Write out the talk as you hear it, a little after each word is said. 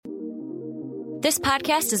This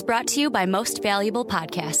podcast is brought to you by Most Valuable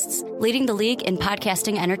Podcasts, leading the league in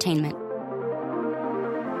podcasting entertainment.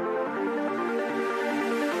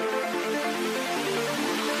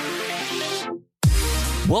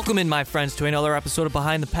 Welcome in, my friends, to another episode of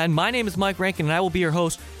Behind the Pen. My name is Mike Rankin, and I will be your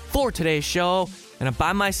host for today's show, and I'm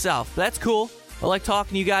by myself. That's cool. I like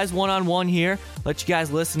talking to you guys one-on-one here, let you guys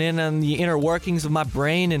listen in on the inner workings of my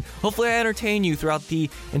brain, and hopefully I entertain you throughout the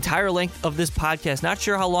entire length of this podcast. Not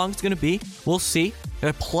sure how long it's going to be. We'll see.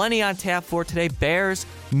 Got plenty on tap for today. Bears,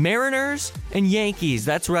 Mariners, and Yankees.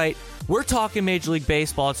 That's right. We're talking Major League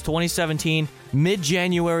Baseball. It's 2017,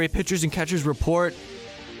 mid-January, pitchers and catchers report.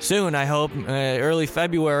 Soon, I hope, early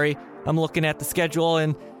February. I'm looking at the schedule,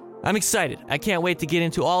 and I'm excited. I can't wait to get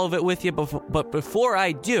into all of it with you, but before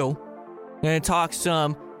I do, I'm going to talk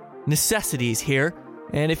some necessities here.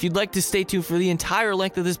 And if you'd like to stay tuned for the entire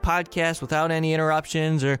length of this podcast without any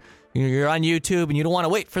interruptions, or you're on YouTube and you don't want to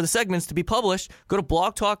wait for the segments to be published, go to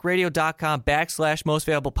blogtalkradio.com/most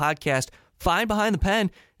valuable podcast, find Behind the Pen,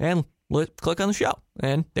 and click on the show.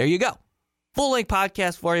 And there you go. Full-length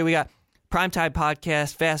podcast for you. We got Primetime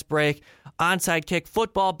Podcast, Fast Break, Onside Kick,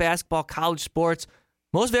 football, basketball, college sports.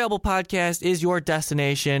 Most Valuable Podcast is your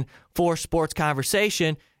destination for sports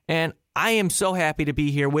conversation, and I am so happy to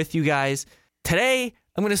be here with you guys. Today,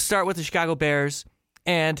 I'm going to start with the Chicago Bears,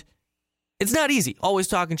 and it's not easy always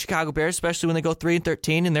talking Chicago Bears, especially when they go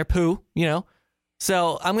 3-13 and they're poo, you know.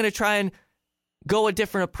 So I'm going to try and go a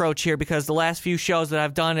different approach here because the last few shows that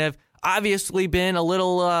I've done have obviously been a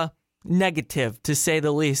little negative, to say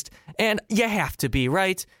the least. And you have to be,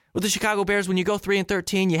 right? With the Chicago Bears, when you go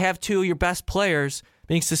 3-13, you have two of your best players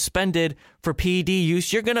being suspended for PED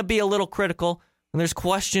use. You're going to be a little critical. And there's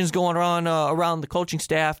questions going on around the coaching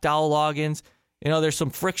staff, Dowell Loggins. You know, there's some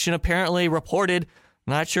friction apparently reported.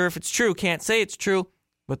 Not sure if it's true. Can't say it's true.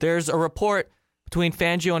 But there's a report between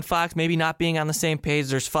Fangio and Fox maybe not being on the same page.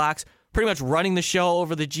 There's Fox pretty much running the show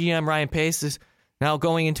over the GM. Ryan Pace is now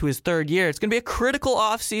going into his third year. It's going to be a critical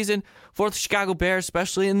offseason for the Chicago Bears,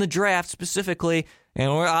 especially in the draft specifically.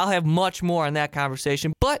 And I'll have much more on that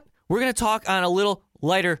conversation. But we're going to talk on a little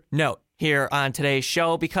lighter note here on today's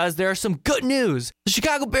show because there's some good news. The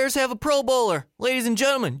Chicago Bears have a Pro Bowler. Ladies and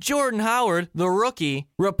gentlemen, Jordan Howard, the rookie,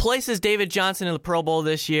 replaces David Johnson in the Pro Bowl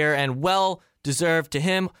this year, and well deserved to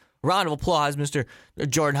him. Round of applause, Mr.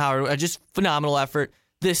 Jordan Howard. Just phenomenal effort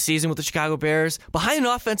this season with the Chicago Bears behind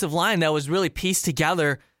an offensive line that was really pieced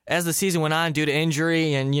together as the season went on due to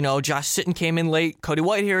injury. And, you know, Josh Sitton came in late. Cody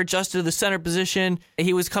Whitehair adjusted to the center position.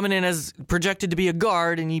 He was coming in as projected to be a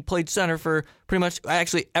guard, and he played center for pretty much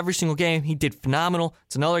actually every single game. He did phenomenal.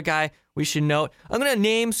 It's another guy we should note. I'm going to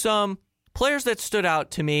name some players that stood out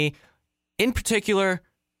to me. In particular,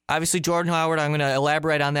 obviously Jordan Howard. I'm going to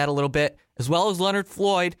elaborate on that a little bit, as well as Leonard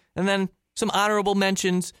Floyd, and then some honorable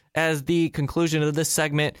mentions as the conclusion of this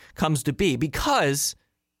segment comes to be, because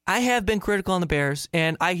I have been critical on the Bears,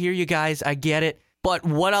 and I hear you guys, I get it, but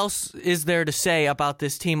what else is there to say about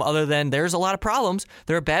this team other than there's a lot of problems?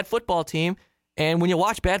 They're a bad football team, and when you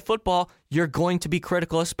watch bad football, you're going to be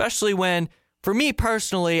critical, especially when, for me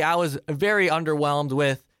personally, I was very underwhelmed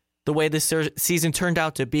with the way this season turned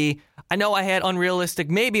out to be. I know I had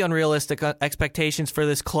maybe unrealistic expectations for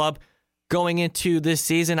this club going into this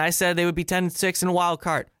season. I said they would be 10-6 in a wild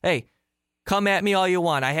card. Hey, come at me all you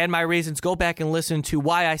want. I had my reasons. Go back and listen to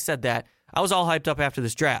why I said that. I was all hyped up after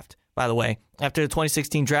this draft, by the way. After the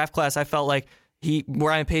 2016 draft class, I felt like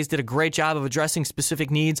Ryan Pace did a great job of addressing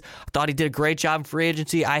specific needs. I thought he did a great job in free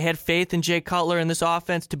agency. I had faith in Jay Cutler and this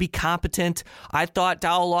offense to be competent. I thought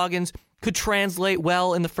Dowell Loggins could translate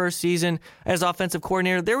well in the first season as offensive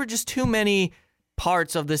coordinator. There were just too many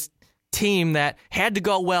parts of this team that had to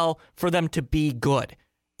go well for them to be good.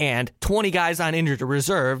 And 20 guys on injured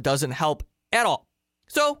reserve doesn't help at all.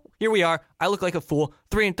 So here we are. I look like a fool,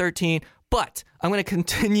 3-13, but I'm going to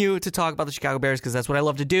continue to talk about the Chicago Bears because that's what I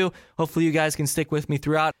love to do. Hopefully you guys can stick with me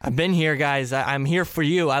throughout. I've been here, guys. I'm here for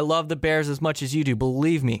you. I love the Bears as much as you do.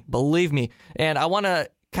 Believe me. And I want to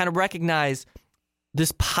kind of recognize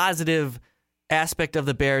this positive aspect of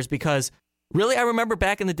the Bears because really I remember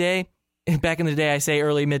back in the day, I say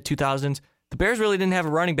early mid-2000s, the Bears really didn't have a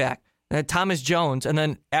running back. They had Thomas Jones, and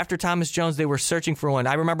then after Thomas Jones, they were searching for one.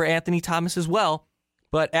 I remember Anthony Thomas as well,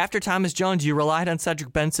 but after Thomas Jones, you relied on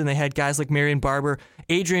Cedric Benson. They had guys like Marion Barber,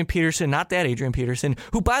 Adrian Peterson, not that Adrian Peterson,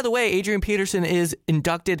 who, by the way, Adrian Peterson is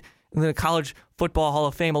inducted in the College Football Hall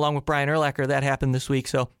of Fame along with Brian Urlacher. That happened this week,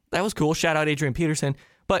 so that was cool. Shout out Adrian Peterson.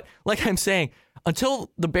 But like I'm saying,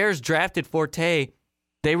 until the Bears drafted Forte,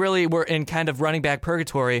 they really were in kind of running back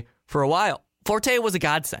purgatory for a while. Forte was a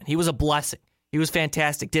godsend. He was a blessing. He was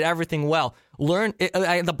fantastic, did everything well.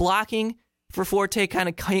 The blocking for Forte kind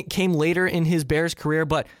of came later in his Bears career,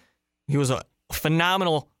 but he was a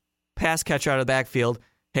phenomenal pass catcher out of the backfield,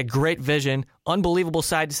 had great vision, unbelievable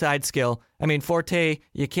side-to-side skill. I mean, Forte,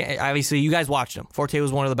 you guys watched him. Forte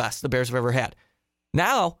was one of the best the Bears have ever had.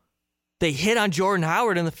 Now, they hit on Jordan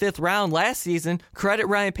Howard in the 5th round last season. Credit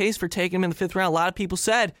Ryan Pace for taking him in the 5th round. A lot of people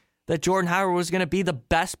said that Jordan Howard was going to be the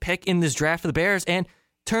best pick in this draft for the Bears, and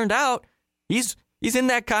turned out he's in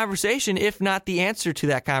that conversation, if not the answer to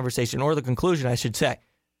that conversation, or the conclusion, I should say.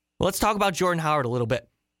 Well, let's talk about Jordan Howard a little bit.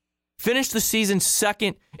 Finished the season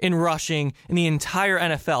 2nd in rushing in the entire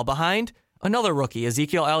NFL, behind another rookie,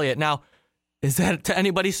 Ezekiel Elliott. Now, is that to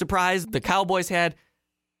anybody's surprise? The Cowboys have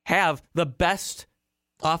the best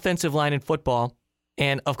offensive line in football,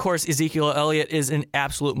 and of course, Ezekiel Elliott is an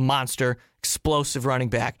absolute monster, explosive running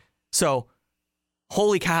back. So,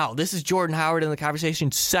 holy cow, this is Jordan Howard in the conversation,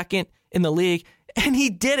 2nd in the league, and he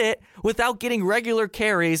did it without getting regular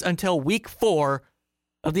carries until week 4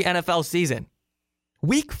 of the NFL season.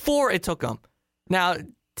 Week 4 it took him. Now,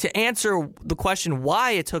 to answer the question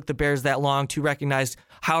why it took the Bears that long to recognize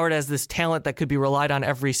Howard as this talent that could be relied on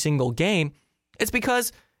every single game, it's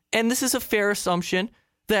because, and this is a fair assumption,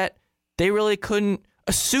 that they really couldn't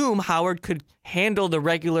assume Howard could handle the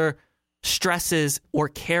regular stresses or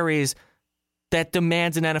carries that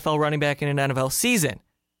demands an NFL running back in an NFL season.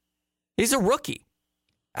 He's a rookie.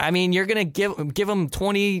 I mean, you're going to give him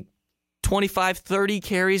 20, 25, 30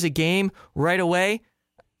 carries a game right away.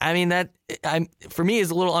 I mean, that for me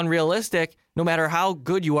is a little unrealistic, no matter how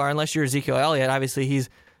good you are, unless you're Ezekiel Elliott. Obviously, he's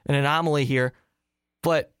an anomaly here.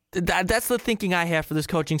 But that's the thinking I have for this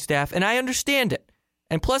coaching staff, and I understand it.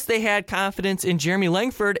 And plus, they had confidence in Jeremy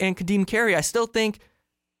Langford and Kadeem Carey. I still think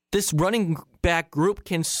this running back group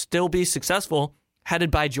can still be successful,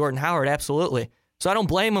 headed by Jordan Howard, absolutely. So I don't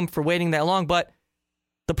blame them for waiting that long. But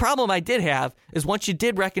the problem I did have is once you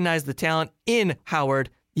did recognize the talent in Howard,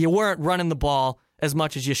 you weren't running the ball as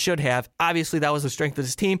much as you should have. Obviously, that was the strength of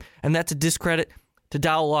this team, and that's a discredit to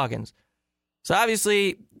Dowell Loggins. So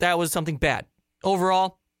obviously, that was something bad.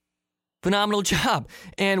 Overall, phenomenal job.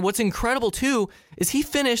 And what's incredible, too, is he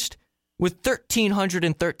finished with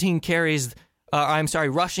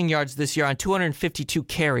 1,313 rushing yards this year on 252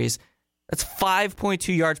 carries. That's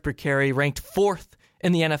 5.2 yards per carry, ranked 4th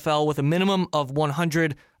in the NFL with a minimum of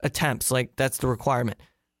 100 attempts. Like, that's the requirement.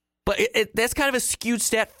 But that's kind of a skewed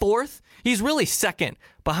stat. 4th, he's really 2nd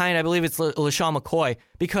behind, I believe it's LaShawn McCoy,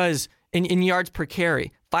 because in yards per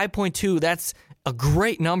carry, 5.2, that's a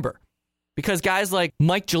great number. Because guys like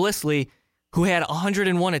Mike Gillislee, who had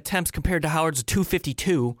 101 attempts compared to Howard's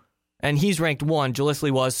 252, and he's ranked 1,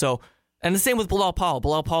 Gillislee was, so, and the same with Bilal Powell.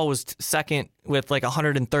 Bilal Powell was 2nd with like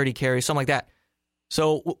 130 carries, something like that.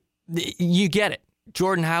 So you get it.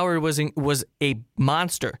 Jordan Howard was a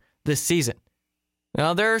monster this season.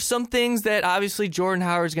 Now, there are some things that obviously Jordan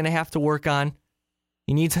Howard's going to have to work on.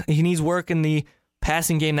 He needs work in the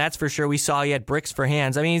passing game, that's for sure. We saw he had bricks for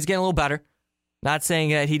hands. I mean, he's getting a little better. Not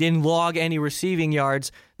saying that he didn't log any receiving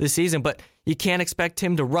yards this season, but you can't expect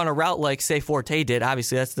him to run a route like, say, Forte did.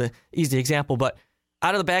 Obviously, that's the easy example. But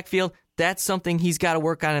out of the backfield, that's something he's got to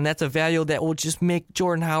work on, and that's a value that will just make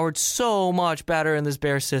Jordan Howard so much better in this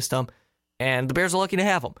Bears system. And the Bears are lucky to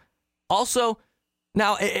have him. Also,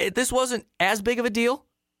 now, this wasn't as big of a deal,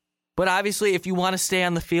 but obviously if you want to stay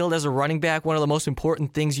on the field as a running back, one of the most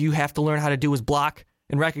important things you have to learn how to do is block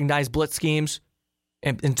and recognize blitz schemes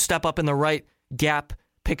and step up in the right gap,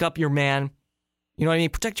 pick up your man. You know what I mean?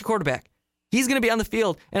 Protect your quarterback. He's going to be on the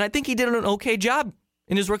field, and I think he did an okay job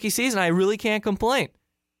in his rookie season. I really can't complain.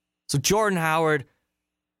 So Jordan Howard,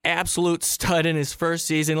 absolute stud in his first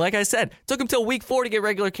season. Like I said, took him till week 4 to get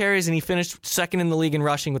regular carries, and he finished 2nd in the league in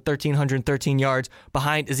rushing with 1,313 yards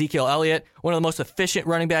behind Ezekiel Elliott, one of the most efficient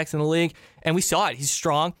running backs in the league. And we saw it. He's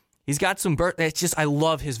strong. He's got some burst. It's just, I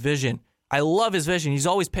love his vision. He's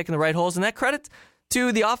always picking the right holes, and that credit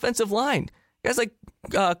to the offensive line. Guys like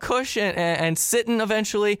Cush and Sitton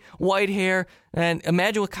eventually, Whitehair, and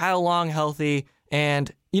imagine with Kyle Long healthy.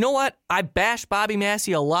 And you know what? I bash Bobby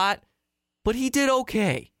Massey a lot, but he did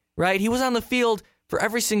okay. Right? He was on the field for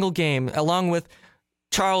every single game, along with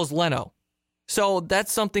Charles Leno. So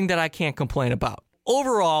that's something that I can't complain about.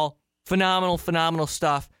 Overall, phenomenal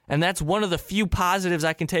stuff. And that's one of the few positives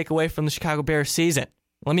I can take away from the Chicago Bears season.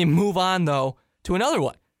 Let me move on, though, to another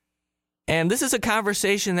one. And this is a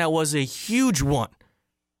conversation that was a huge one.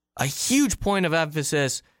 A huge point of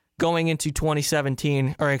emphasis going into the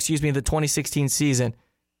 2016 season.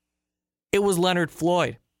 It was Leonard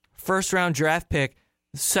Floyd, first-round draft pick.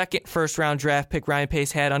 The second first-round draft pick Ryan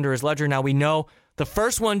Pace had under his ledger. Now, we know the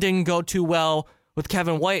first one didn't go too well with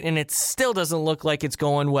Kevin White, and it still doesn't look like it's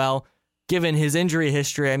going well. given his injury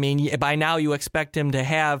history. I mean, by now you expect him to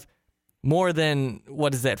have more than,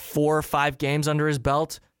 4 or 5 games under his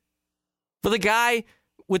belt. For the guy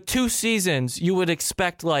with 2 seasons, you would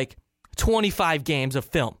expect like 25 games of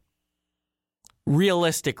film,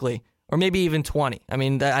 realistically, or maybe even 20. I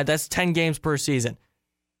mean, that's 10 games per season.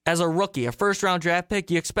 As a rookie, a first-round draft pick,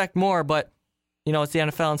 you expect more, but, it's the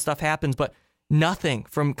NFL and stuff happens, but nothing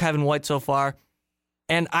from Kevin White so far.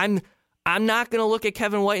 And I'm not going to look at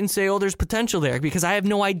Kevin White and say, oh, there's potential there, because I have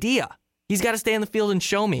no idea. He's got to stay in the field and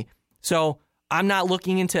show me. So I'm not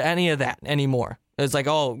looking into any of that anymore. It's like,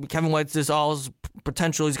 oh, Kevin White's this all his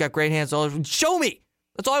potential. He's got great hands. Show me.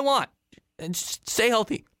 That's all I want. And just stay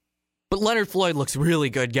healthy. But Leonard Floyd looks really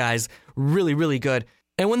good, guys. Really, really good.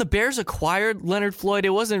 And when the Bears acquired Leonard Floyd, it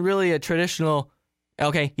wasn't really a traditional,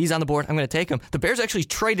 okay, he's on the board, I'm going to take him. The Bears actually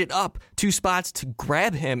traded up 2 spots to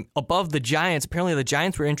grab him above the Giants. Apparently the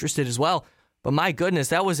Giants were interested as well. But my goodness,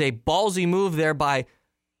 that was a ballsy move there by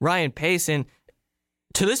Ryan Pace. And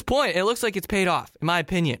to this point, it looks like it's paid off, in my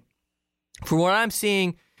opinion. From what I'm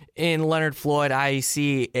seeing in Leonard Floyd, I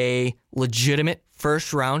see a legitimate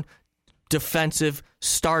first-round defensive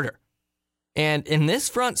starter. And in this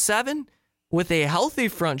front 7, with a healthy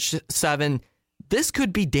front 7, this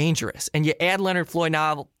could be dangerous. And you add Leonard Floyd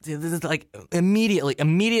now, this is like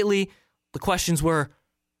immediately, the questions were,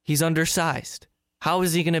 he's undersized. How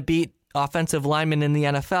is he going to beat offensive linemen in the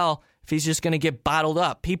NFL if he's just going to get bottled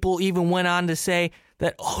up? People even went on to say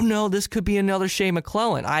that, oh no, this could be another Shea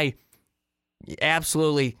McClellin.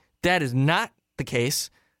 Absolutely, that is not the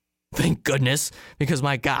case. Thank goodness, because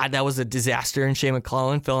my God, that was a disaster in Shea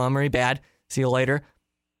McClellin. Phil Emery, bad. See you later.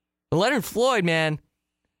 But Leonard Floyd, man,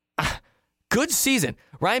 good season.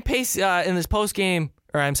 Ryan Pace in this postseason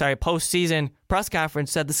press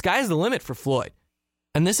conference said the sky's the limit for Floyd.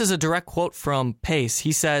 And this is a direct quote from Pace.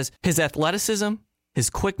 He says his athleticism, his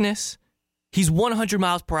quickness, he's 100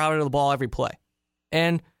 miles per hour to the ball every play.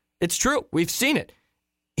 And it's true. We've seen it.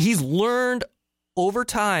 He's learned over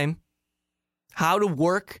time how to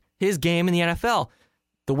work his game in the NFL.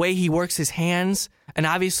 The way he works his hands, and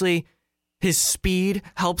obviously his speed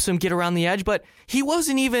helps him get around the edge, but he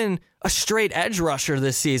wasn't even a straight edge rusher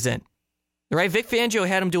this season. Right? Vic Fangio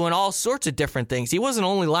had him doing all sorts of different things. He wasn't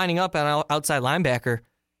only lining up an outside linebacker.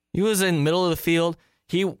 He was in the middle of the field.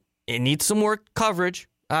 It needs some work coverage,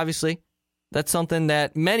 obviously. That's something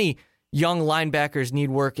that many young linebackers need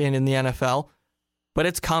work in the NFL, but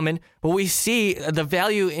it's coming. But we see the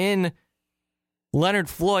value in Leonard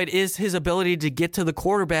Floyd is his ability to get to the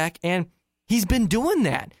quarterback, and he's been doing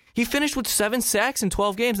that. He finished with 7 sacks in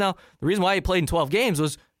 12 games. Now, the reason why he played in 12 games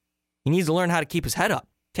was he needs to learn how to keep his head up.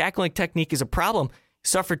 Tackling technique is a problem. He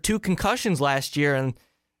suffered 2 concussions last year, and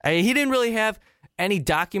he didn't really have any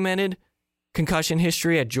documented concussion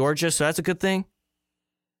history at Georgia, so that's a good thing.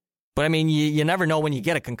 But, I mean, you never know when you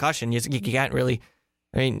get a concussion. You can't really,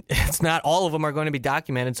 it's not all of them are going to be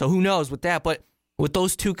documented, so who knows with that. But with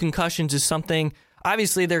those 2 concussions is something,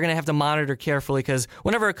 obviously they're going to have to monitor carefully because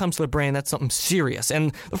whenever it comes to the brain, that's something serious.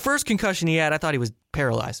 And the first concussion he had, I thought he was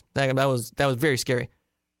paralyzed. That was very scary.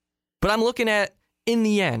 But I'm looking at, in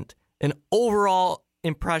the end, an overall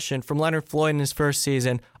impression from Leonard Floyd in his first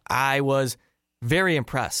season. I was very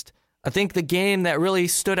impressed. I think the game that really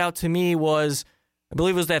stood out to me was, I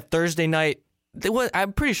believe it was that Thursday night.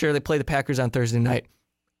 I'm pretty sure they played the Packers on Thursday night.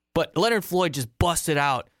 But Leonard Floyd just busted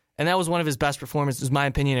out. And that was one of his best performances, in my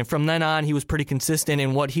opinion. And from then on, he was pretty consistent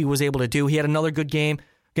in what he was able to do. He had another good game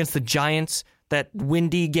against the Giants, that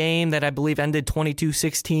windy game that I believe ended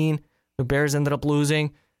 22-16. The Bears ended up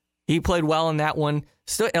losing. He played well in that one.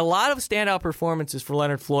 Still, a lot of standout performances for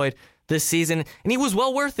Leonard Floyd this season. And he was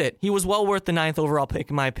well worth it. He was well worth the 9th overall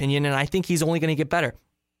pick, in my opinion. And I think he's only going to get better.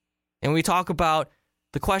 And we talk about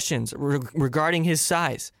the questions regarding his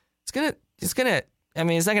size. It's not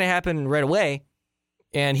going to happen right away.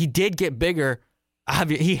 And he did get bigger.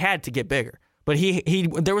 He had to get bigger. But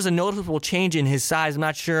there was a noticeable change in his size. I'm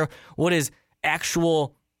not sure what his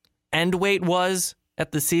actual end weight was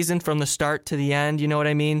at the season from the start to the end. You know what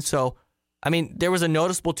I mean? So, there was a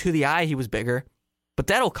noticeable to the eye he was bigger. But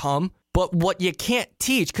that'll come. But what you can't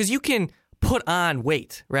teach, because you can put on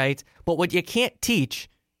weight, right? But what you can't teach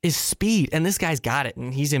is speed. And this guy's got it.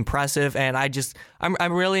 And he's impressive. And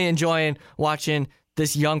I'm really enjoying watching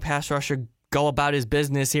this young pass rusher go about his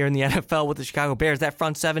business here in the NFL with the Chicago Bears. That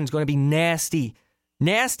front 7 is going to be nasty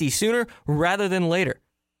sooner rather than later.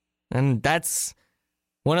 And that's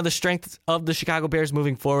one of the strengths of the Chicago Bears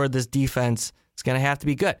moving forward. This defense is going to have to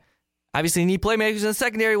be good. Obviously, you need playmakers in the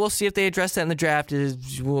secondary. We'll see if they address that in the draft. Is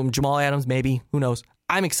Jamal Adams, maybe. Who knows?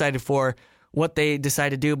 I'm excited for what they decide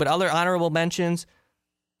to do. But other honorable mentions,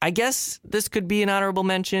 I guess this could be an honorable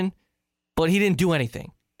mention. but he didn't do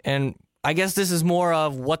anything. And I guess this is more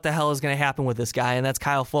of what the hell is going to happen with this guy, and that's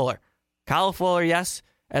Kyle Fuller. Kyle Fuller, yes,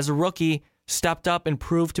 as a rookie, stepped up and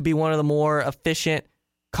proved to be one of the more efficient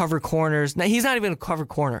cover corners. Now, he's not even a cover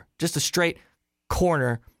corner, just a straight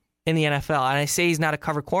corner in the NFL. And I say he's not a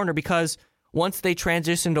cover corner because once they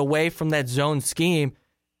transitioned away from that zone scheme,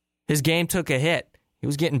 his game took a hit. He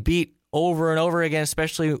was getting beat over and over again,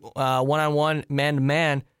 especially one-on-one,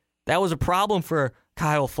 man-to-man. That was a problem for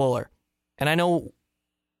Kyle Fuller. And I know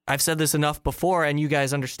I've said this enough before, and you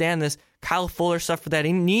guys understand this. Kyle Fuller suffered that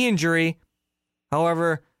knee injury.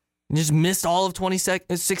 However, he just missed all of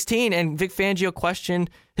 2016, and Vic Fangio questioned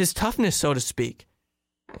his toughness, so to speak.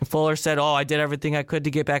 And Fuller said, I did everything I could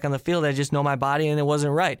to get back on the field. I just know my body, and it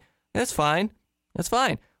wasn't right. That's fine. That's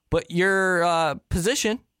fine. But your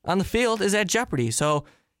position on the field is at jeopardy, so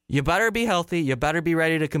you better be healthy. You better be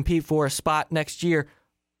ready to compete for a spot next year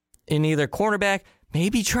in either cornerback.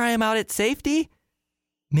 Maybe try him out at safety.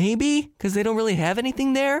 Maybe, because they don't really have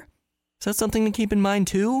anything there. So that's something to keep in mind,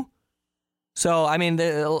 too. So, I mean,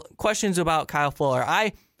 the questions about Kyle Fuller.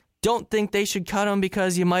 I don't think they should cut him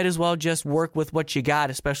because you might as well just work with what you got,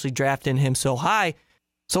 especially drafting him so high.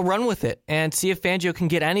 So run with it and see if Fangio can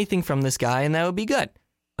get anything from this guy, and that would be good.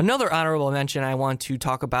 Another honorable mention I want to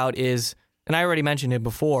talk about is, and I already mentioned it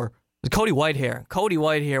before, Cody Whitehair. Cody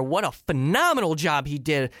Whitehair, what a phenomenal job he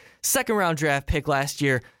did. Second-round draft pick last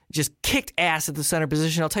year. Just kicked ass at the center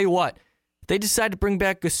position. I'll tell you what, if they decide to bring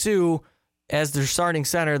back Gasu as their starting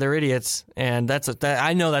center, they're idiots, and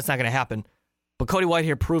I know that's not going to happen. But Cody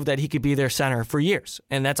Whitehair proved that he could be their center for years,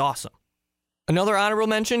 and that's awesome. Another honorable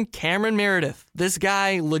mention, Cameron Meredith. This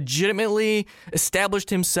guy legitimately established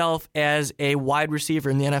himself as a wide receiver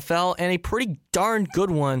in the NFL, and a pretty darn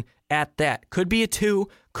good one at that. Could be a 2,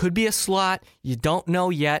 could be a slot. You don't know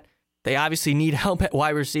yet. They obviously need help at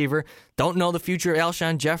wide receiver. Don't know the future of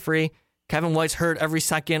Alshon Jeffrey. Kevin White's hurt every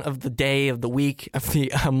second of the day, of the week, of the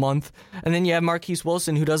month. And then you have Marquise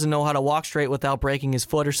Wilson, who doesn't know how to walk straight without breaking his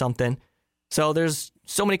foot or something. So there's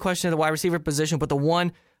so many questions at the wide receiver position, but the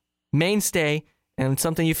one mainstay and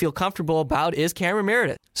something you feel comfortable about is Cameron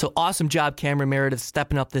Meredith. So awesome job, Cameron Meredith,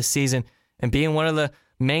 stepping up this season and being one of the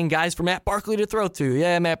main guys for Matt Barkley to throw to.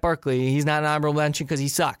 Yeah, Matt Barkley, he's not an honorable mention because he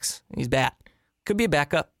sucks. He's bad. Could be a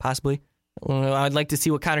backup, possibly. I'd like to see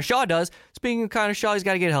what Connor Shaw does. Speaking of Connor Shaw, he's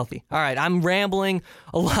got to get healthy. All right, I'm rambling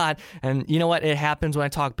a lot, and you know what? It happens when I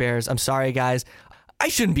talk Bears. I'm sorry, guys. I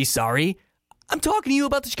shouldn't be sorry. I'm talking to you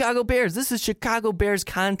about the Chicago Bears. This is Chicago Bears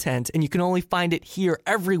content, and you can only find it here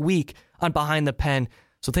every week on Behind the Pen.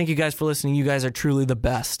 So thank you guys for listening. You guys are truly the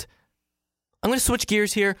best. I'm going to switch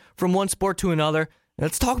gears here from one sport to another.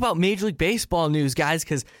 Let's talk about Major League Baseball news, guys,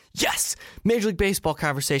 because, yes, Major League Baseball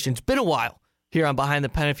conversation. It's been a while here on Behind the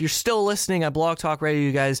Pen. If you're still listening on Blog Talk Radio,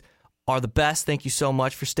 you guys are the best. Thank you so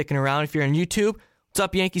much for sticking around. If you're on YouTube, what's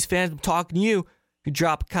up, Yankees fans? I'm talking to you. If you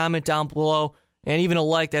drop a comment down below and even a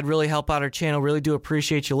like, that'd really help out our channel. Really do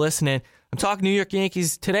appreciate you listening. I'm talking New York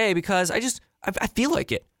Yankees today because I feel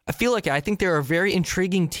like it. I feel like it. I think they're a very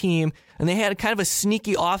intriguing team, and they had kind of a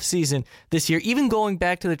sneaky offseason this year. Even going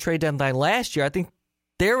back to the trade deadline last year, I think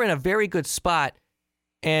they're in a very good spot,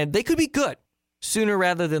 and they could be good sooner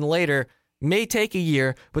rather than later. May take a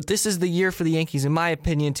year, but this is the year for the Yankees, in my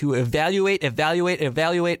opinion, to evaluate,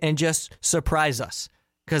 and just surprise us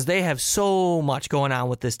because they have so much going on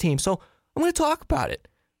with this team. So I'm going to talk about it.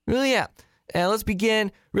 Really, yeah. And let's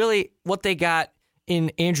begin. Really, what they got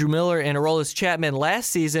in Andrew Miller and Aroldis Chapman last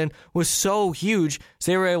season was so huge.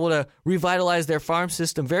 So they were able to revitalize their farm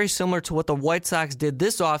system, very similar to what the White Sox did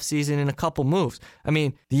this offseason in a couple moves. I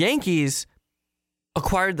mean, the Yankees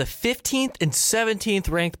acquired the 15th and 17th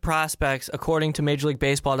ranked prospects, according to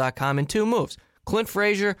MajorLeagueBaseball.com, in 2 moves. Clint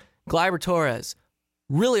Frazier, Gleyber Torres.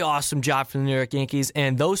 Really awesome job for the New York Yankees,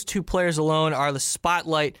 and those 2 players alone are the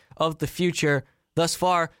spotlight of the future thus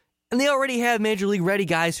far. And they already have Major League ready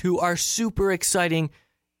guys who are super exciting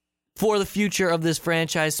for the future of this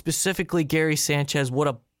franchise, specifically Gary Sanchez. What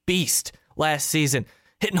a beast last season.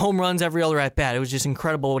 Hitting home runs every other at-bat. It was just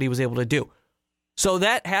incredible what he was able to do. So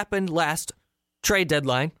that happened last trade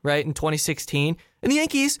deadline, right, in 2016. And the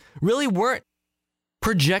Yankees really weren't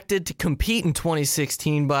projected to compete in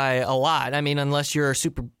 2016 by a lot. I mean, unless you're a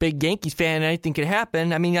super big Yankees fan, anything could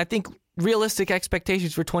happen. I mean, I think realistic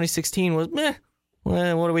expectations for 2016 was, well,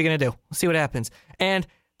 what are we going to do? Let's see what happens. And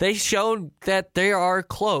they showed that they are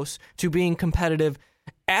close to being competitive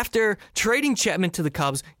after trading Chapman to the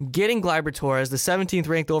Cubs, getting Gleyber Torres, the 17th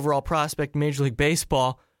ranked overall prospect in Major League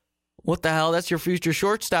Baseball. What the hell? That's your future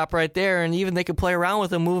shortstop right there. And even they could play around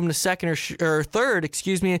with him, move him to second or third,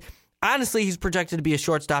 Honestly, he's projected to be a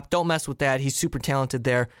shortstop. Don't mess with that. He's super talented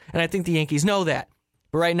there. And I think the Yankees know that.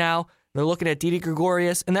 But right now, They're looking at Didi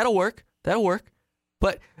Gregorius, and that'll work. That'll work.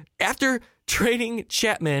 But after trading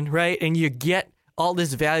Chapman, right, and you get all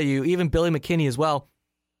this value, even Billy McKinney as well,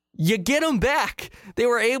 you get him back. They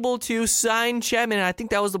were able to sign Chapman, and I think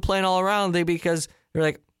that was the plan all around, because they're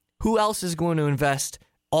like, who else is going to invest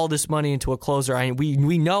all this money into a closer? I mean,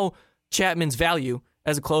 we know Chapman's value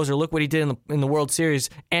as a closer. Look what he did in the World Series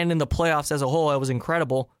and in the playoffs as a whole. It was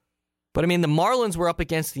incredible. But, I mean, the Marlins were up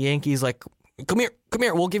against the Yankees like, come here.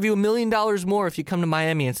 We'll give you $1 million more if you come to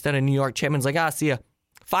Miami instead of New York. Chapman's like, see ya.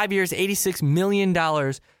 5 years, $86 million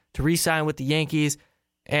to re-sign with the Yankees,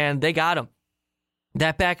 and they got him.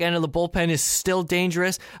 That back end of the bullpen is still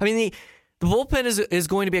dangerous. I mean, the bullpen is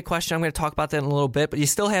going to be a question. I'm going to talk about that in a little bit, but you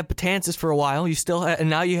still have Betances for a while. And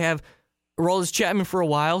now you have Aroldis Chapman for a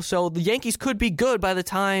while, so the Yankees could be good by the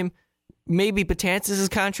time maybe Betances'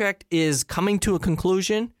 contract is coming to a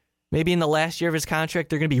conclusion. Maybe in the last year of his contract,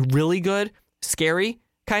 they're going to be really good, scary,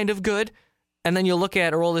 kind of good. And then you look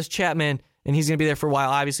at Aroldis Chapman, and he's going to be there for a while.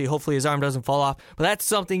 Obviously, hopefully his arm doesn't fall off. But that's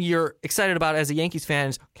something you're excited about as a Yankees fan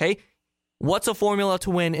is, okay, what's a formula to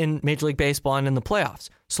win in Major League Baseball and in the playoffs?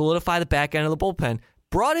 Solidify the back end of the bullpen.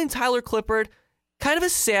 Brought in Tyler Clippard, kind of a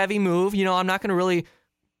savvy move. I'm not going to really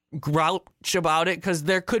grouch about it because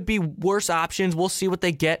there could be worse options. We'll see what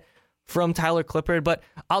they get from Tyler Clippard, but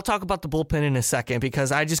I'll talk about the bullpen in a second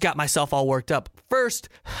because I just got myself all worked up. First,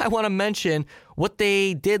 I want to mention what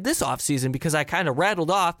they did this offseason because I kind of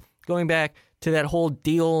rattled off going back to that whole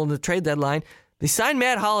deal in the trade deadline. They signed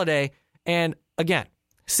Matt Holliday, and again,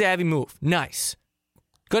 savvy move. Nice.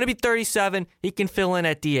 Going to be 37. He can fill in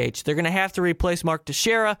at DH. They're going to have to replace Mark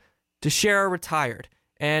Teixeira. Teixeira retired.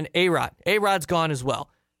 And A-Rod. A-Rod's gone as well.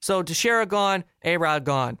 So Teixeira gone, A-Rod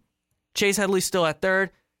gone. Chase Headley's still at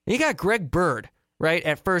third. And you got Greg Bird, right,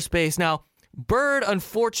 at first base. Now, Bird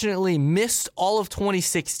unfortunately missed all of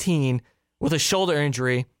 2016 with a shoulder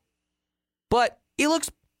injury, but he looks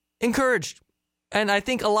encouraged. And I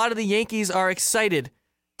think a lot of the Yankees are excited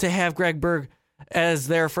to have Greg Bird as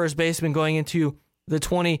their first baseman going into the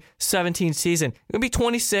 2017 season. He'll be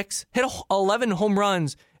 26, hit 11 home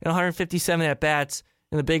runs and 157 at-bats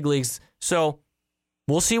in the big leagues. So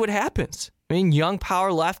we'll see what happens. I mean, young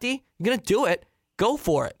power lefty, you're going to do it. Go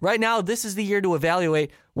for it. Right now, this is the year to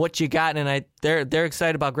evaluate what you got, and they're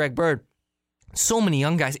excited about Greg Bird. So many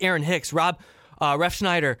young guys. Aaron Hicks, Ref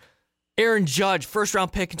Schneider, Aaron Judge,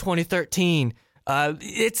 first-round pick in 2013.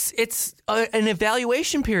 It's an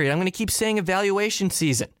evaluation period. I'm going to keep saying evaluation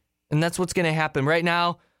season, and that's what's going to happen. Right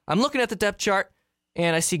now, I'm looking at the depth chart,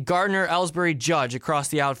 and I see Gardner, Ellsbury, Judge across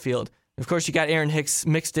the outfield. Of course, you got Aaron Hicks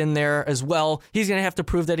mixed in there as well. He's going to have to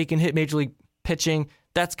prove that he can hit Major League pitching.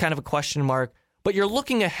 That's kind of a question mark. But you're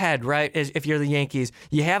looking ahead, right, if you're the Yankees.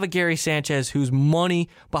 You have a Gary Sanchez who's money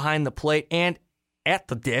behind the plate and at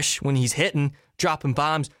the dish when he's hitting, dropping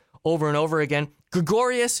bombs over and over again.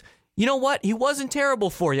 Gregorius, you know what? He wasn't terrible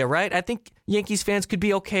for you, right? I think Yankees fans could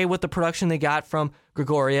be okay with the production they got from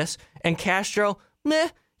Gregorius. And Castro,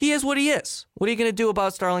 he is what he is. What are you going to do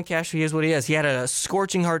about Starlin Castro? He is what he is. He had a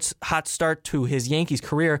scorching hot start to his Yankees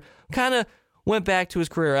career. Kind of went back to his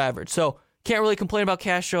career average. So can't really complain about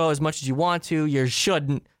Castro as much as you want to. You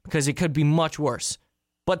shouldn't because it could be much worse.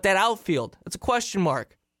 But that outfield, it's a question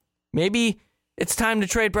mark. Maybe it's time to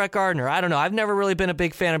trade Brett Gardner. I don't know. I've never really been a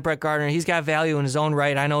big fan of Brett Gardner. He's got value in his own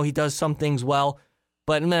right. I know he does some things well,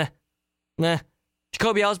 but meh.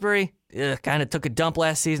 Jacoby Ellsbury kind of took a dump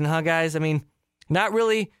last season, huh, guys? I mean, not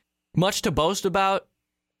really much to boast about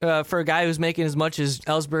for a guy who's making as much as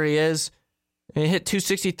Ellsbury is. He hit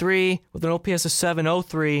 .263 with an OPS of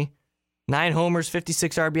 .703. 9 homers,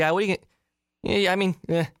 56 RBI. What do you get? I mean,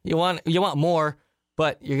 you want more,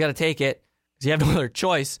 but you got to take it because you have no other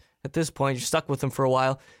choice at this point. You're stuck with them for a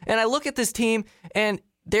while. And I look at this team, and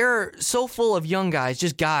they're so full of young guys,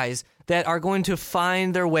 just guys that are going to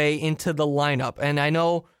find their way into the lineup. And I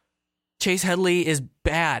know Chase Headley is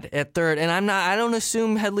bad at third, and I don't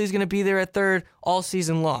assume Headley's going to be there at third all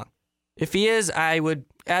season long. If he is, I would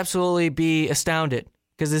absolutely be astounded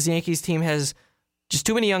because this Yankees team has just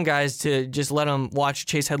too many young guys to just let them watch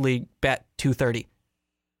Chase Headley bat .230.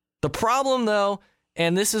 The problem, though,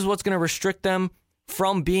 and this is what's going to restrict them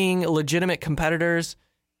from being legitimate competitors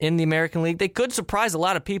in the American League, they could surprise a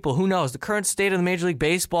lot of people. Who knows? The current state of the Major League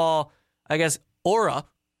Baseball, I guess, aura,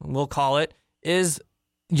 we'll call it, is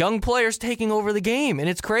young players taking over the game, and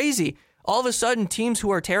it's crazy. All of a sudden, teams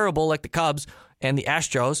who are terrible, like the Cubs and the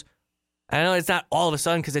Astros, I know it's not all of a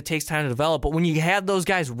sudden because it takes time to develop, but when you have those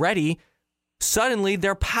guys ready, suddenly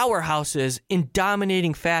they're powerhouses in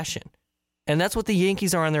dominating fashion. And that's what the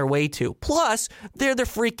Yankees are on their way to. Plus, they're the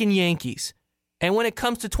freaking Yankees. And when it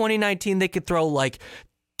comes to 2019, they could throw like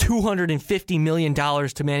 $250 million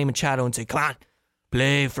to Manny Machado and say, come on,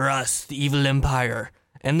 play for us, the evil empire.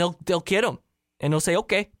 And they'll get him. And they'll say,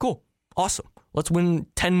 okay, cool, awesome. Let's win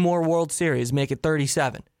 10 more World Series, make it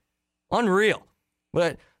 37. Unreal.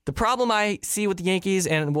 But the problem I see with the Yankees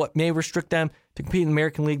and what may restrict them to compete in the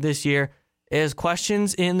American League this year is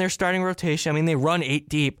questions in their starting rotation. I mean, they run 8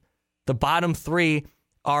 deep. The bottom 3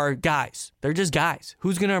 are guys. They're just guys.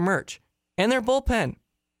 Who's going to emerge? And their bullpen.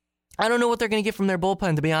 I don't know what they're going to get from their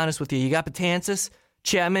bullpen, to be honest with you. You got Betances,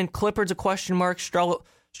 Chapman, Clippard's a question mark, struggled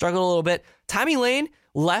a little bit. Tommy Lane,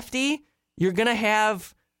 lefty, you're going to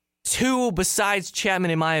have 2 besides Chapman,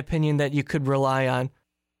 in my opinion, that you could rely on.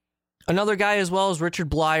 Another guy as well is Richard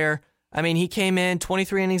Blyer. I mean, he came in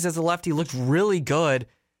 23 innings as a lefty, looked really good.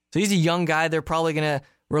 So he's a young guy. They're probably going to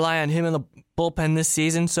rely on him in the bullpen this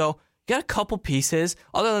season. So you got a couple pieces.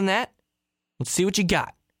 Other than that, let's see what you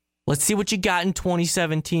got. Let's see what you got in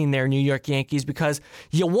 2017 there, New York Yankees, because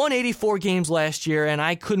you won 84 games last year, and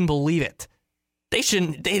I couldn't believe it.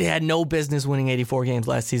 They had no business winning 84 games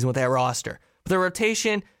last season with that roster. But the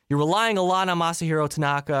rotation, you're relying a lot on Masahiro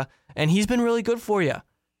Tanaka, and he's been really good for you.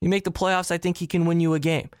 You make the playoffs, I think he can win you a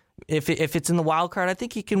game. If it's in the wild card, I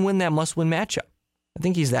think he can win that must-win matchup. I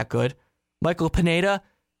think he's that good. Michael Pineda,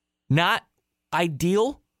 not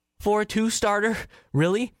ideal for a 2-starter,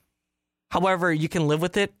 really. However, you can live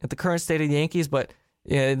with it at the current state of the Yankees, but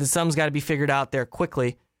the sum's got to be figured out there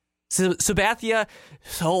quickly. Sabathia,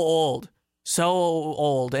 so old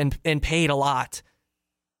and paid a lot.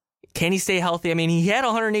 Can he stay healthy? I mean, he had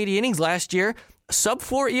 180 innings last year,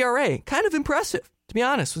 sub-4 ERA. Kind of impressive, to be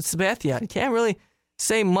honest, with Sabathia. You can't really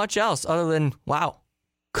say much else other than, wow,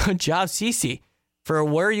 good job, CeCe. For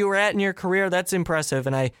where you were at in your career, that's impressive,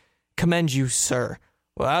 and I commend you, sir.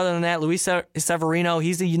 Well, other than that, Luis Severino,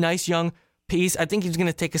 he's a nice young piece. I think he's going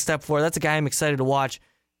to take a step forward. That's a guy I'm excited to watch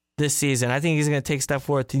this season. I think he's going to take a step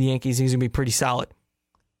forward to the Yankees. He's going to be pretty solid.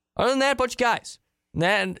 Other than that, a bunch of guys. And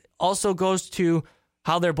that also goes to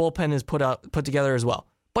how their bullpen is put together as well.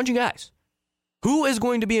 Bunch of guys. Who is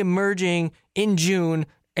going to be emerging in June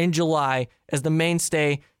and July as the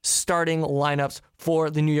mainstay starting lineups for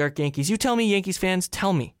the New York Yankees? You tell me, Yankees fans,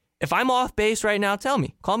 tell me. If I'm off base right now, tell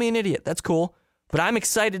me. Call me an idiot. That's cool. But I'm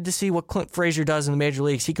excited to see what Clint Frazier does in the major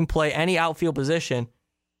leagues. He can play any outfield position,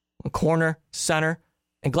 corner, center,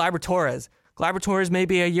 and Gleyber Torres. Gleyber Torres may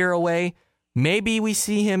be a year away. Maybe we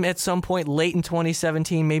see him at some point late in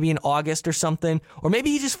 2017, maybe in August or something. Or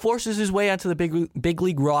maybe he just forces his way onto the big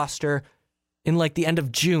league roster in like the end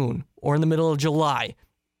of June or in the middle of July.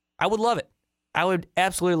 I would love it. I would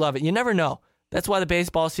absolutely love it. You never know. That's why the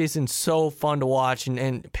baseball season's so fun to watch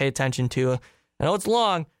and pay attention to. I know it's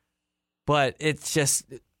long, but it's just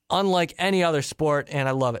unlike any other sport, and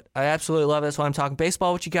I love it. I absolutely love it. That's why I'm talking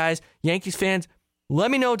baseball with you guys. Yankees fans,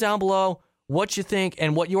 let me know down below what you think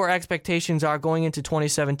and what your expectations are going into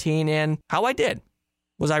 2017 and how I did.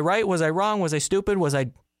 Was I right? Was I wrong? Was I stupid?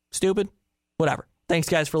 Whatever. Thanks,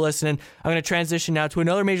 guys, for listening. I'm going to transition now to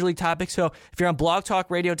another Major League topic. So if you're on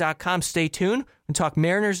blogtalkradio.com, stay tuned. We'll talk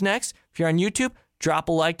Mariners next. If you're on YouTube, drop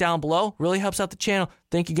a like down below. Really helps out the channel.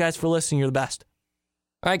 Thank you guys for listening. You're the best.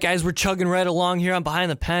 All right, guys, we're chugging right along here on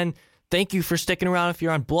Behind the Pen. Thank you for sticking around. If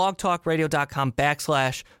you're on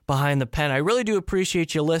blogtalkradio.com/Behind the Pen, I really do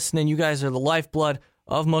appreciate you listening. You guys are the lifeblood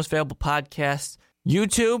of Most Valuable Podcasts.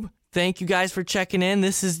 YouTube, thank you guys for checking in.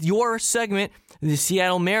 This is your segment, the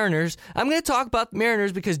Seattle Mariners. I'm going to talk about the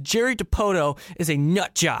Mariners because Jerry Dipoto is a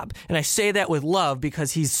nut job. And I say that with love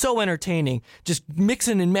because he's so entertaining. Just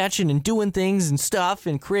mixing and matching and doing things and stuff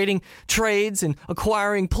and creating trades and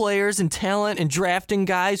acquiring players and talent and drafting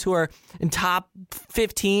guys who are in top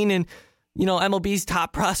 15 and, MLB's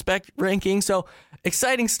top prospect ranking. So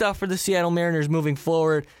exciting stuff for the Seattle Mariners moving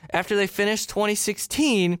forward. After they finished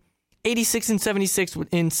 2016, 86 and 76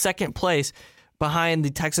 in second place behind the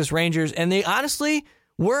Texas Rangers, and they honestly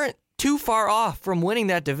weren't too far off from winning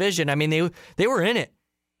that division. I mean, they were in it.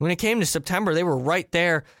 When it came to September, they were right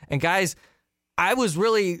there. And guys, I was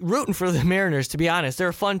really rooting for the Mariners, to be honest. They're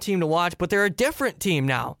a fun team to watch, but they're a different team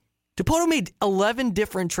now. Dipoto made 11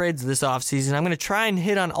 different trades this offseason. I'm going to try and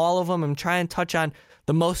hit on all of them and try and touch on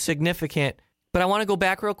the most significant. But I want to go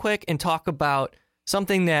back real quick and talk about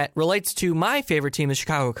something that relates to my favorite team, the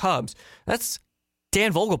Chicago Cubs. That's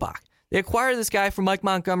Dan Vogelbach. They acquired this guy from Mike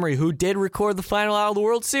Montgomery, who did record the final out of the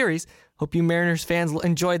World Series. Hope you Mariners fans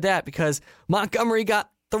enjoyed that because Montgomery got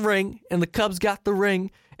the ring and the Cubs got the ring.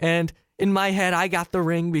 And in my head, I got the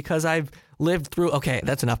ring because I've lived through. Okay,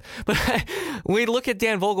 that's enough. But we look at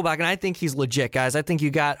Dan Vogelbach, and I think he's legit, guys. I think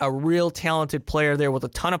you got a real talented player there with a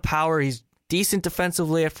ton of power. He's decent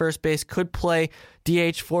defensively at first base, could play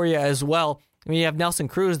DH for you as well. I mean, you have Nelson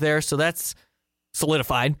Cruz there, so that's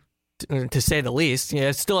solidified, to say the least.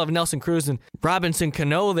 You still have Nelson Cruz and Robinson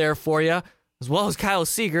Cano there for you, as well as Kyle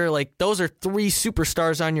Seager. Like, those are 3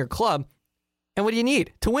 superstars on your club. And what do you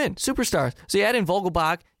need to win? Superstars. So you add in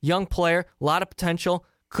Vogelbach, young player, a lot of potential,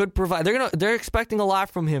 could provide. They're expecting a lot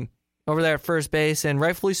from him over there at first base, and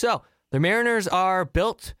rightfully so. The Mariners are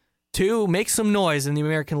built to make some noise in the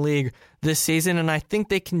American League this season, and I think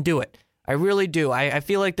they can do it. I really do. I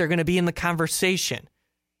feel like they're going to be in the conversation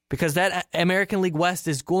because that American League West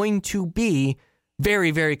is going to be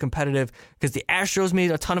very, very competitive because the Astros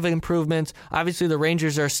made a ton of improvements. Obviously, the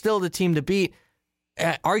Rangers are still the team to beat,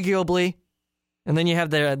 arguably. And then you have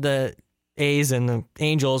the A's and the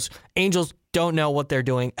Angels. Angels don't know what they're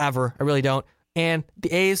doing ever. I really don't. And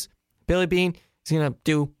the A's, Billy Beane is going to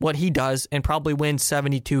do what he does and probably win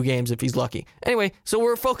 72 games if he's lucky. Anyway, so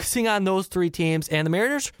we're focusing on those 3 teams. And the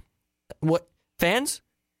Mariners, what fans?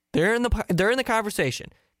 They're in the conversation.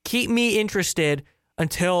 Keep me interested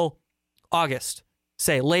until August,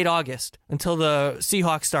 say late August, until the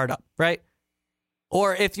Seahawks start up, right?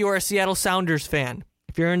 Or if you're a Seattle Sounders fan,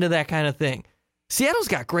 if you're into that kind of thing. Seattle's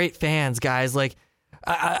got great fans, guys. Like,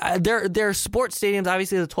 their sports stadiums,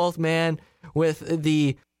 obviously the 12th man with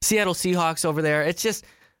the Seattle Seahawks over there. It's just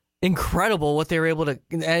incredible what they were able to,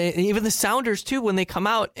 even the Sounders too, when they come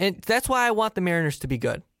out. And that's why I want the Mariners to be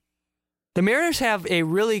good. The Mariners have a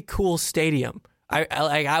really cool stadium.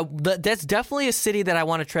 That's definitely a city that I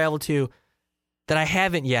want to travel to that I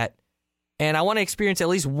haven't yet. And I want to experience at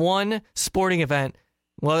least one sporting event,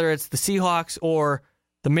 whether it's the Seahawks or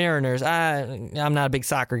the Mariners. I'm not a big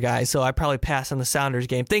soccer guy, so I probably pass on the Sounders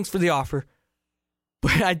game. Thanks for the offer.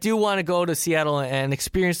 But I do want to go to Seattle and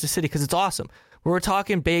experience the city because it's awesome. We're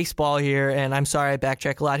talking baseball here, and I'm sorry I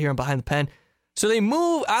backtrack a lot here on Behind the Pen. So they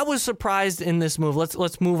move. I was surprised in this move.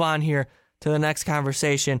 Let's move on here to the next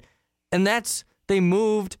conversation. And that's they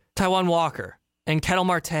moved Taijuan Walker and Ketel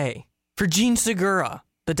Marte for Jean Segura,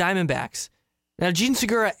 the Diamondbacks. Now, Jean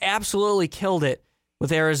Segura absolutely killed it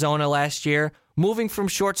with Arizona last year, moving from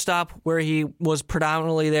shortstop, where he was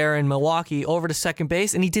predominantly there in Milwaukee, over to second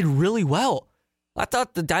base, and he did really well. I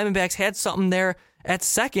thought the Diamondbacks had something there at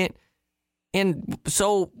second, and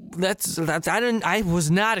so I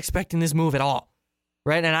was not expecting this move at all,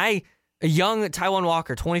 right? And a young Taijuan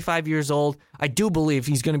Walker, 25 years old, I do believe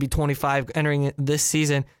he's going to be 25 entering this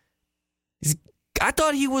season. I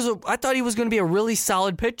thought he was going to be a really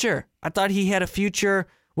solid pitcher. I thought he had a future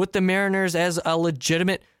with the Mariners as a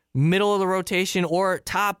legitimate middle of the rotation or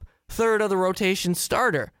top third of the rotation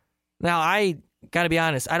starter. Now, I got to be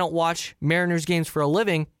honest, I don't watch Mariners games for a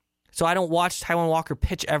living, so I don't watch Taijuan Walker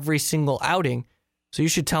pitch every single outing. So you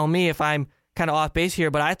should tell me if I'm kind of off base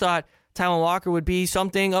here, but I thought Taijuan Walker would be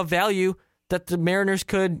something of value that the Mariners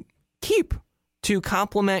could keep to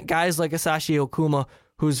complement guys like Asashi Okuma,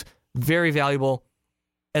 who's very valuable,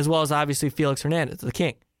 as well as obviously Felix Hernandez, the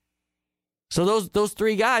king. So those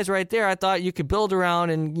 3 guys right there, I thought you could build around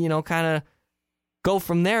and, kind of go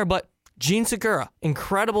from there. But Jean Segura,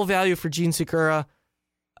 incredible value for Jean Segura.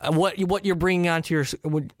 What you're bringing onto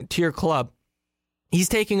your club. He's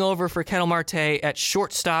taking over for Ketel Marte at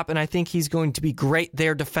shortstop, and I think he's going to be great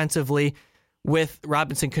there defensively with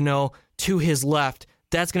Robinson Cano to his left.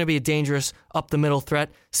 That's going to be a dangerous up-the-middle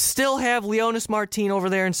threat. Still have Leonis Martin over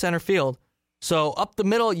there in center field. So up the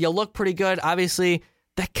middle, you look pretty good. Obviously,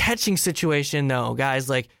 that catching situation, though, guys,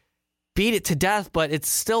 like, beat it to death, but it's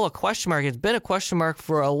still a question mark. It's been a question mark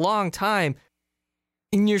for a long time.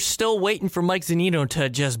 And you're still waiting for Mike Zunino to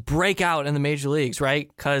just break out in the major leagues,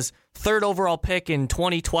 right? Because 3rd overall pick in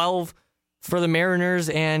 2012 for the Mariners,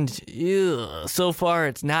 and so far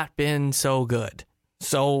it's not been so good.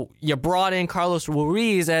 So you brought in Carlos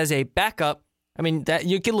Ruiz as a backup. I mean, that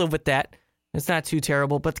you can live with that. It's not too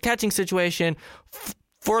terrible. But the catching situation,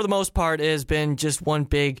 for the most part, has been just one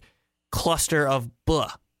big cluster of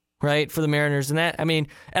blah, right, for the Mariners. And that, I mean,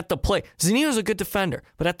 at the plate, Zunino's a good defender,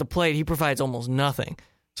 but at the plate, he provides almost nothing.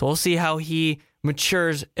 So we'll see how he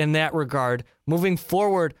matures in that regard. Moving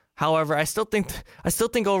forward, however, I still think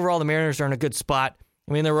overall the Mariners are in a good spot.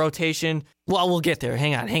 I mean, their rotation, well, we'll get there.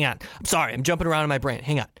 Hang on. I'm sorry, I'm jumping around in my brain.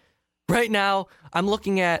 Hang on. Right now, I'm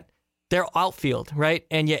looking at their outfield, right?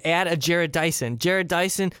 And you add a Jared Dyson. Jared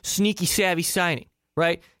Dyson, sneaky savvy signing,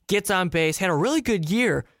 right? Gets on base, had a really good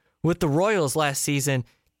year with the Royals last season.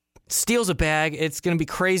 Steals a bag. It's going to be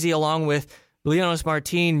crazy, along with Leonis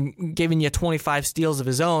Martin giving you 25 steals of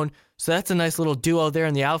his own. So that's a nice little duo there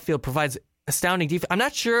in the outfield. Provides astounding defense. I'm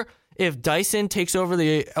not sure if Dyson takes over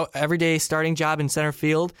the everyday starting job in center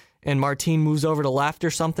field and Martin moves over to left or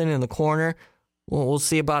something in the corner. We'll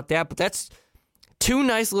see about that. But that's 2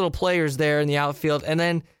 nice little players there in the outfield. And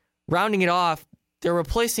then rounding it off, they're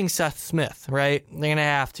replacing Seth Smith, right? They're going to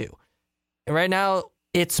have to. And right now,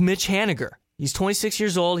 it's Mitch Haniger. He's 26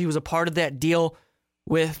 years old. He was a part of that deal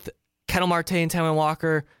with Ketel Marte and Taijuan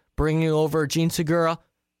Walker, bringing over Gene Segura.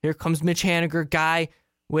 Here comes Mitch Haniger, guy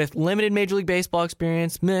with limited Major League Baseball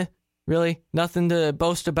experience. Meh, really, nothing to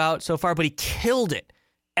boast about so far, but he killed it.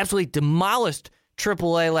 Absolutely demolished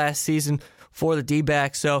AAA last season for the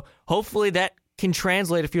D-backs. So hopefully that can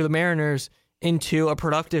translate, if you're the Mariners, into a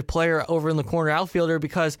productive player over in the corner outfielder,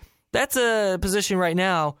 because that's a position right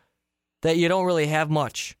now that you don't really have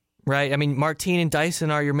much, right? I mean, Martin and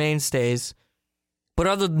Dyson are your mainstays, but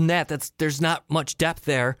other than that, there's not much depth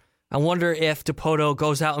there. I wonder if Dipoto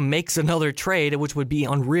goes out and makes another trade, which would be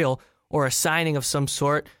unreal, or a signing of some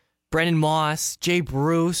sort. Brendan Moss, Jay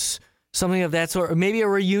Bruce, something of that sort, or maybe a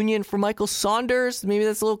reunion for Michael Saunders. Maybe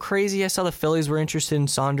that's a little crazy. I saw the Phillies were interested in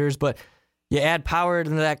Saunders, but you add power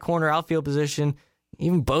into that corner outfield position,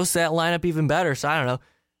 even boost that lineup even better. So I don't know.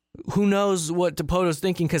 Who knows what Dipoto's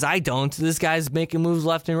thinking, because I don't. This guy's making moves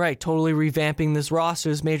left and right, totally revamping this roster,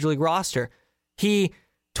 this Major League roster. He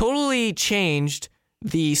totally changed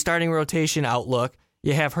the starting rotation outlook.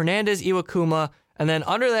 You have Hernandez, Iwakuma, and then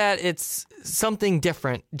under that, it's something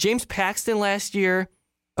different. James Paxton last year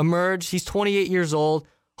emerged. He's 28 years old.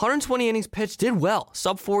 120 innings pitched, did well.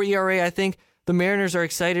 Sub-4 ERA, I think. The Mariners are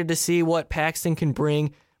excited to see what Paxton can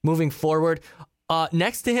bring moving forward.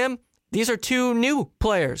 Next to him, these are two new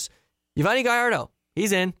players. Yovani Gallardo,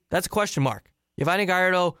 he's in. That's a question mark. Yovani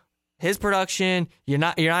Gallardo, his production, you're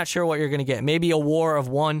not sure what you're going to get. Maybe a WAR of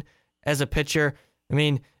 1 as a pitcher. I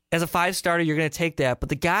mean, as a 5-starter, you're going to take that. But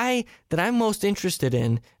the guy that I'm most interested in,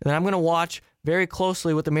 and that I'm going to watch very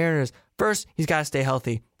closely with the Mariners, first, he's got to stay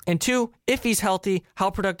healthy. And 2, if he's healthy, how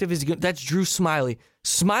productive is he? That's Drew Smyly.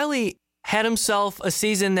 Smyly had himself a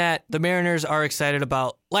season that the Mariners are excited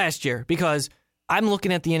about last year, because I'm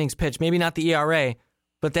looking at the innings pitched, maybe not the ERA,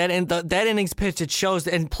 but that innings pitched, it shows.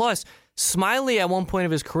 And plus, Smyly at one point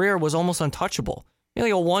of his career was almost untouchable. He had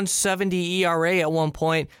like a 170 ERA at one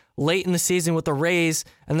point late in the season with the Rays,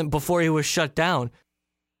 and then before he was shut down.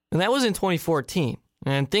 And that was in 2014.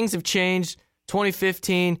 And things have changed.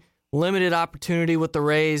 2015, limited opportunity with the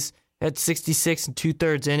Rays, had 66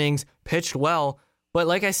 2/3 innings, pitched well. But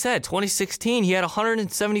like I said, 2016, he had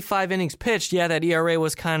 175 innings pitched. Yeah, that ERA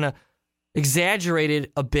was kind of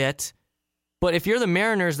exaggerated a bit. But if you're the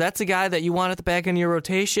Mariners, that's a guy that you want at the back end of your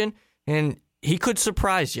rotation, and he could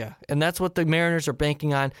surprise you. And that's what the Mariners are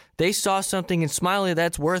banking on. They saw something in Smyly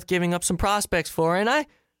that's worth giving up some prospects for, and I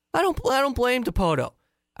don't blame Dipoto.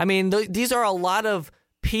 I mean, these are a lot of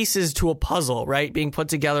pieces to a puzzle, right, being put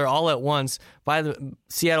together all at once by the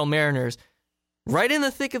Seattle Mariners. Right in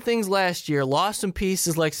the thick of things last year, lost some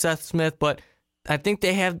pieces like Seth Smith, but I think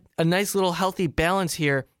they have a nice little healthy balance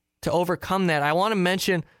here to overcome that. I want to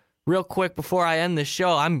mention real quick before I end this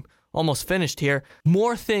show, I'm almost finished here,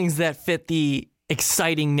 more things that fit the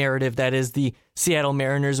exciting narrative that is the Seattle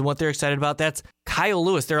Mariners and what they're excited about. That's Kyle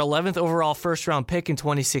Lewis, their 11th overall first-round pick in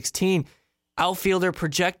 2016. Outfielder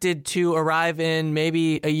projected to arrive in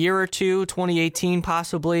maybe a year or two, 2018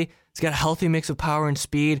 possibly. He's got a healthy mix of power and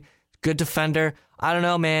speed. Good defender. I don't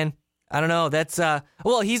know, man. I don't know. That's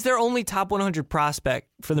he's their only top 100 prospect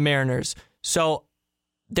for the Mariners. So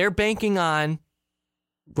they're banking on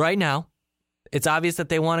right now. It's obvious that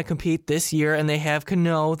they want to compete this year, and they have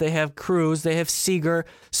Cano, they have Cruz, they have Segura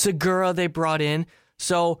they brought in.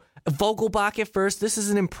 So Vogelbach at first. This is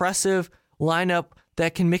an impressive lineup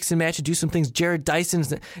that can mix and match and do some things. Jared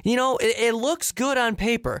Dyson's, it looks good on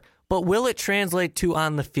paper, but will it translate to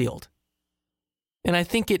on the field? And I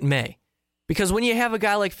think it may. Because when you have a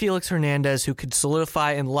guy like Felix Hernandez who could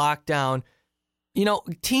solidify and lock down,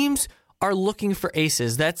 teams are looking for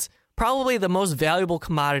aces. That's probably the most valuable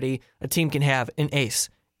commodity a team can have, an ace.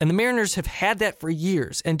 And the Mariners have had that for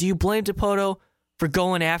years. And do you blame Dipoto for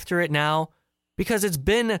going after it now? Because it's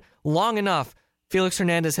been long enough Felix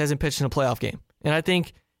Hernandez hasn't pitched in a playoff game. And I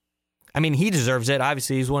think, he deserves it.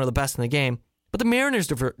 Obviously, he's one of the best in the game. But the Mariners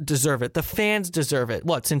deserve it. The fans deserve it.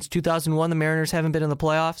 What, since 2001, the Mariners haven't been in the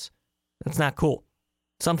playoffs? That's not cool.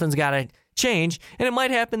 Something's got to change, and it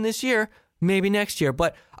might happen this year, maybe next year.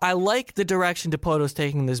 But I like the direction Dipoto's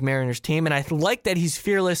taking this Mariners team, and I like that he's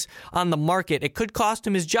fearless on the market. It could cost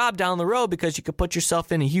him his job down the road because you could put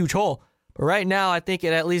yourself in a huge hole. But right now, I think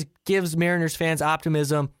it at least gives Mariners fans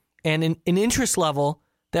optimism and an interest level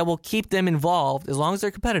that will keep them involved, as long as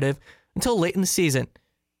they're competitive, until late in the season.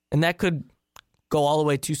 And that could go all the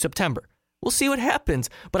way to September. We'll see what happens.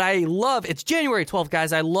 But it's January 12th,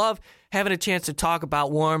 guys. I love having a chance to talk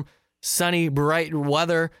about warm, sunny, bright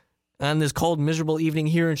weather on this cold, miserable evening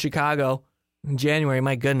here in Chicago in January.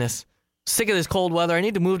 My goodness. Sick of this cold weather. I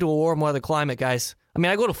need to move to a warm weather climate, guys. I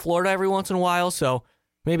mean, I go to Florida every once in a while, so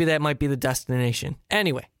maybe that might be the destination.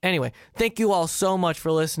 Anyway, thank you all so much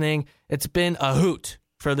for listening. It's been a hoot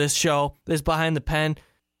for this show, this Behind the Pen.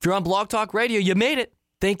 If you're on Blog Talk Radio, you made it.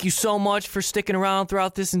 Thank you so much for sticking around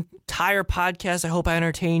throughout this entire podcast. I hope I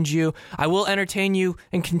entertained you. I will entertain you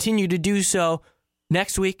and continue to do so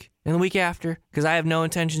next week and the week after, because I have no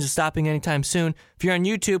intentions of stopping anytime soon. If you're on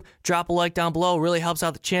YouTube, drop a like down below. It really helps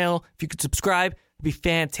out the channel. If you could subscribe, it'd be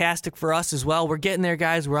fantastic for us as well. We're getting there,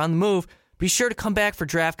 guys. We're on the move. Be sure to come back for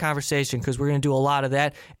draft conversation, because we're going to do a lot of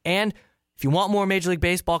that. And if you want more Major League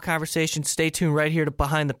Baseball conversation, stay tuned right here to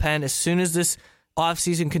Behind the Pen. As soon as this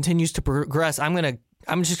offseason continues to progress, I'm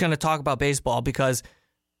just going to talk about baseball, because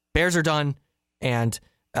Bears are done and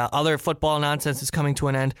other football nonsense is coming to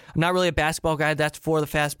an end. I'm not really a basketball guy. That's for the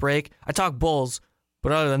fast break. I talk Bulls,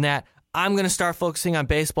 but other than that, I'm going to start focusing on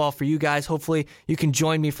baseball for you guys. Hopefully you can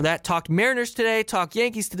join me for that. Talk Mariners today, talk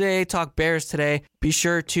Yankees today, talk Bears today. Be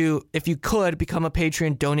sure to, if you could, become a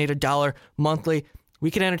patron, donate $1 monthly. We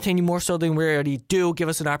can entertain you more so than we already do. Give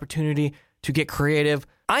us an opportunity to get creative.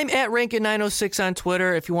 I'm at Rankin906 on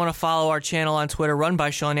Twitter. If you want to follow our channel on Twitter, run by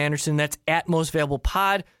Sean Anderson, that's at Most Valuable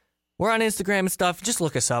Pod. We're on Instagram and stuff. Just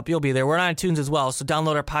look us up. You'll be there. We're on iTunes as well, so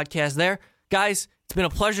download our podcast there. Guys, it's been a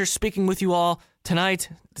pleasure speaking with you all tonight,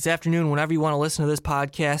 this afternoon, whenever you want to listen to this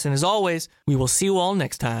podcast. And as always, we will see you all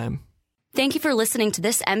next time. Thank you for listening to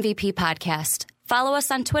this MVP podcast. Follow us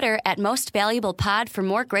on Twitter at Most Valuable Pod for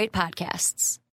more great podcasts.